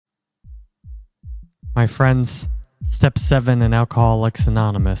My friends, step 7 in Alcoholics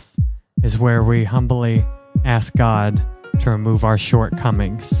Anonymous is where we humbly ask God to remove our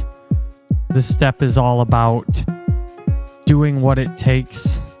shortcomings. This step is all about doing what it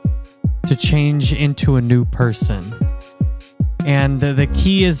takes to change into a new person. And the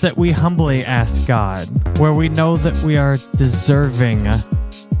key is that we humbly ask God, where we know that we are deserving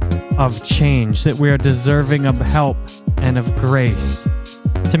of change, that we are deserving of help and of grace.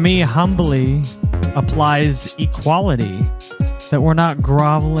 To me, humbly applies equality, that we're not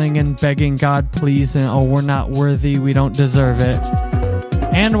groveling and begging God, please, and we're not worthy, we don't deserve it.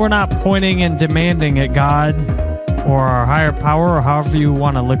 And we're not pointing and demanding at God or our higher power, or however you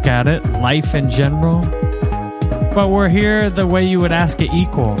want to look at it, life in general. But we're here the way you would ask an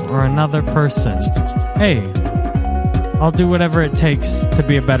equal or another person. Hey, I'll do whatever it takes to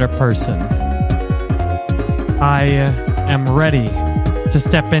be a better person. I am ready to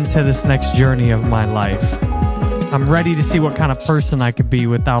step into this next journey of my life. I'm ready to see what kind of person I could be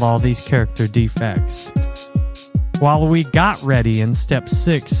without all these character defects. While we got ready in step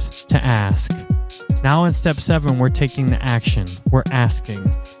 6 to ask, now in step 7 we're taking the action. We're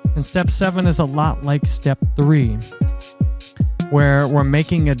asking. And step 7 is a lot like step 3, where we're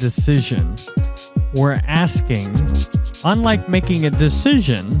making a decision. We're asking. Unlike making a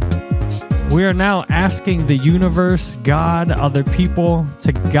decision, we are now asking the universe, God, other people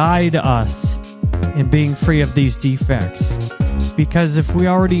to guide us in being free of these defects. Because if we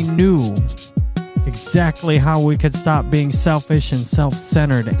already knew exactly how we could stop being selfish and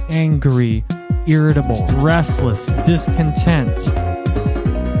self-centered, angry, irritable, restless, discontent,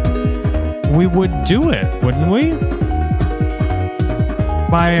 we would do it, wouldn't we?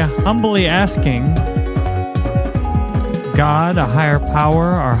 By humbly asking God, a higher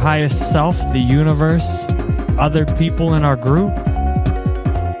power, our highest self, the universe, other people in our group,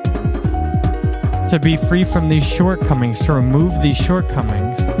 to be free from these shortcomings, to remove these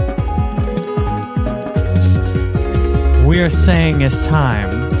shortcomings. We are saying it's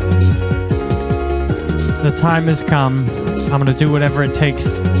time. The time has come. I'm going to do whatever it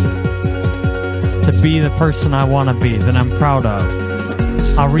takes to be the person I want to be, that I'm proud of.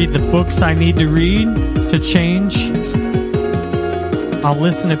 I'll read the books I need to read to change. I'll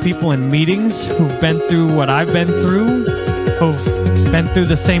listen to people in meetings who've been through what I've been through, who've been through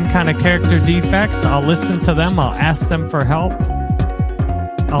the same kind of character defects. I'll listen to them. I'll ask them for help.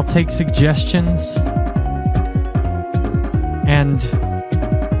 I'll take suggestions. And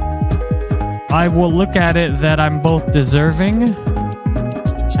I will look at it that I'm both deserving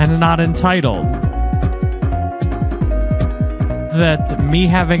and not entitled. That me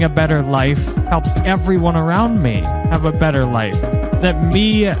having a better life helps everyone around me have a better life. That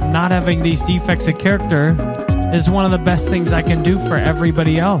me not having these defects of character is one of the best things I can do for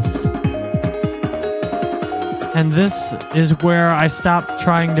everybody else. And this is where I stop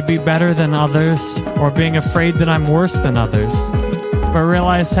trying to be better than others or being afraid that I'm worse than others. But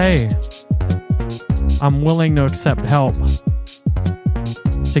realize, hey, I'm willing to accept help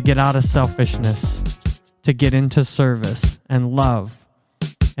to get out of selfishness, to get into service and love,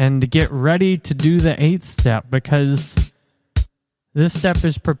 and to get ready to do the 8th step, because this step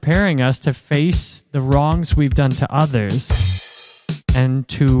is preparing us to face the wrongs we've done to others and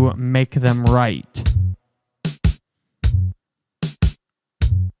to make them right.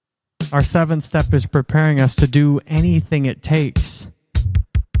 Our 7th step is preparing us to do anything it takes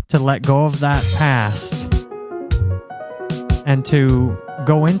to let go of that past and to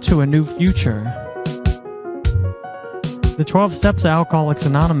go into a new future. The 12 steps of Alcoholics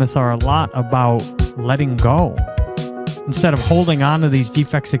Anonymous are a lot about letting go. Instead of holding on to these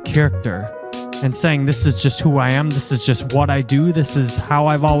defects of character and saying, this is just who I am, this is just what I do, this is how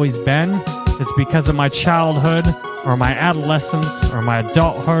I've always been, it's because of my childhood or my adolescence or my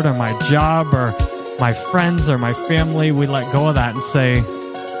adulthood or my job or my friends or my family, we let go of that and say,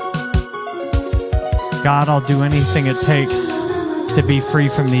 God, I'll do anything it takes to be free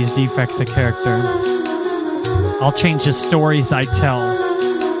from these defects of character. I'll change the stories I tell.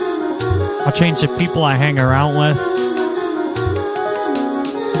 I'll change the people I hang around with.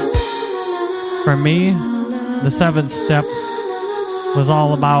 For me, the 7th step was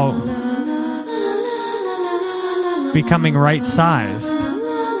all about becoming right-sized.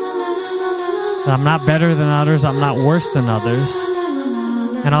 I'm not better than others. I'm not worse than others.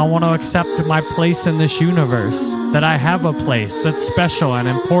 And I want to accept my place in this universe, that I have a place that's special and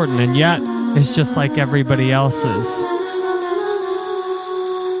important, and yet it's just like everybody else's.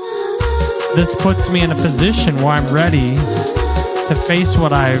 This puts me in a position where I'm ready to face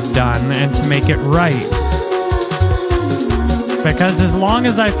what I've done and to make it right. Because as long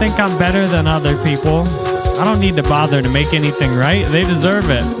as I think I'm better than other people, I don't need to bother to make anything right. They deserve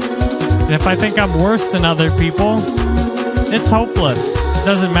it. And if I think I'm worse than other people, it's hopeless. It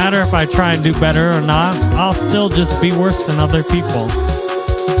doesn't matter if I try and do better or not. I'll still just be worse than other people.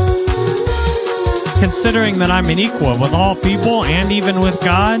 Considering that I'm an equal with all people and even with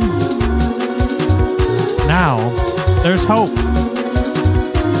God, now there's hope.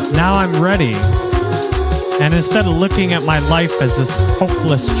 Now I'm ready. And instead of looking at my life as this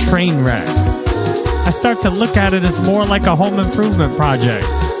hopeless train wreck, I start to look at it as more like a home improvement project.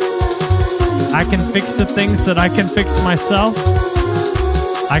 I can fix the things that I can fix myself.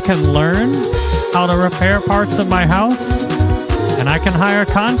 I can learn how to repair parts of my house. And I can hire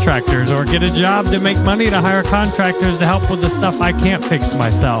contractors or get a job to make money to hire contractors to help with the stuff I can't fix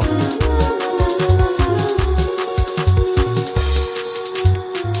myself.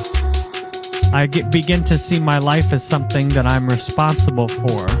 I begin to see my life as something that I'm responsible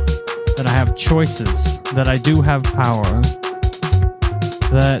for, that I have choices, that I do have power,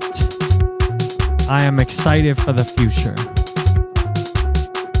 that I am excited for the future.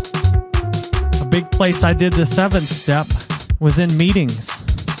 A big place I did the 7th step was in meetings,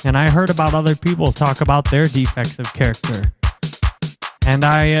 and I heard about other people talk about their defects of character. And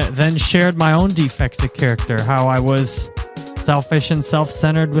I then shared my own defects of character, how I was selfish and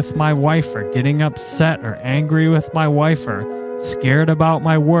self-centered with my wife, or getting upset or angry with my wife, or scared about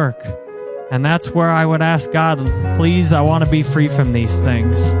my work. And that's where I would ask God, please, I want to be free from these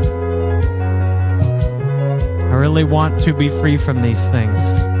things. I really want to be free from these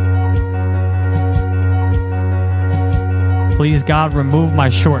things. Please, God, remove my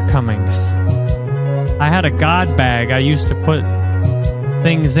shortcomings. I had a God bag I used to put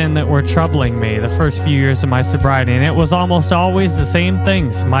things in that were troubling me the first few years of my sobriety, and it was almost always the same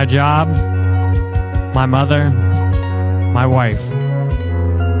things: my job, my mother, my wife.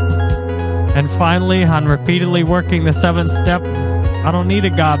 And finally, on repeatedly working the 7th step, I don't need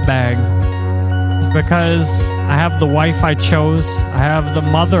a God bag, because I have the wife I chose, I have the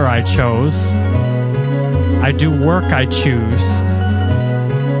mother I chose, I do work I choose,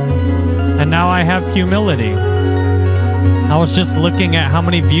 and now I have humility. I was just looking at how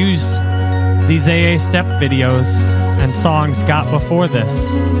many views these AA step videos and songs got before this,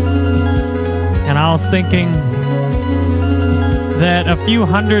 and I was thinking that a few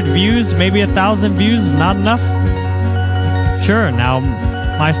hundred views, maybe 1,000 views, is not enough. Sure, now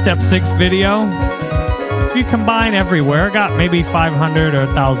my step 6 video, if you combine everywhere, got maybe 500 or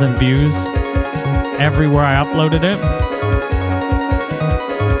 1,000 views everywhere I uploaded it.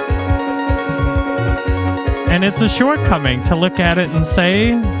 And it's a shortcoming to look at it and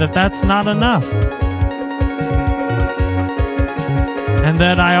say that that's not enough, and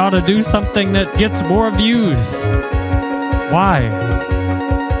that I ought to do something that gets more views. Why?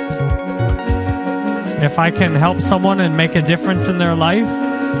 If I can help someone and make a difference in their life,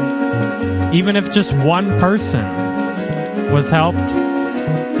 even if just one person was helped,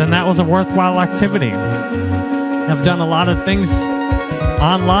 then that was a worthwhile activity. I've done a lot of things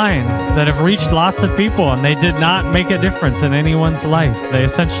online that have reached lots of people, and they did not make a difference in anyone's life. They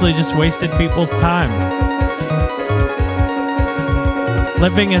essentially just wasted people's time.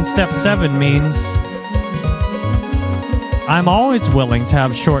 Living in step 7 means I'm always willing to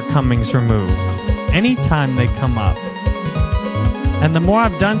have shortcomings removed anytime they come up. And the more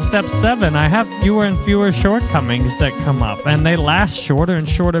I've done step 7, I have fewer and fewer shortcomings that come up, and they last shorter and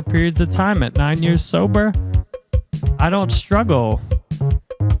shorter periods of time. At 9 years sober, I don't struggle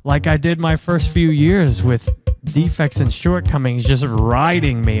like I did my first few years with defects and shortcomings just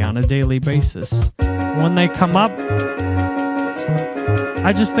riding me on a daily basis. When they come up,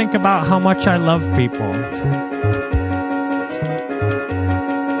 I just think about how much I love people.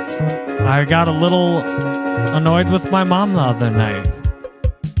 I got a little annoyed with my mom the other night,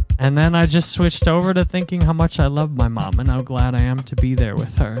 and then I just switched over to thinking how much I love my mom and how glad I am to be there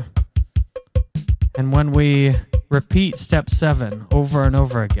with her. And when we repeat step 7 over and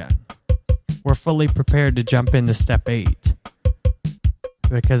over again, we're fully prepared to jump into step 8,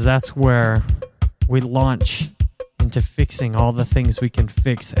 because that's where we launch into fixing all the things we can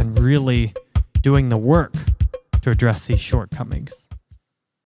fix and really doing the work to address these shortcomings.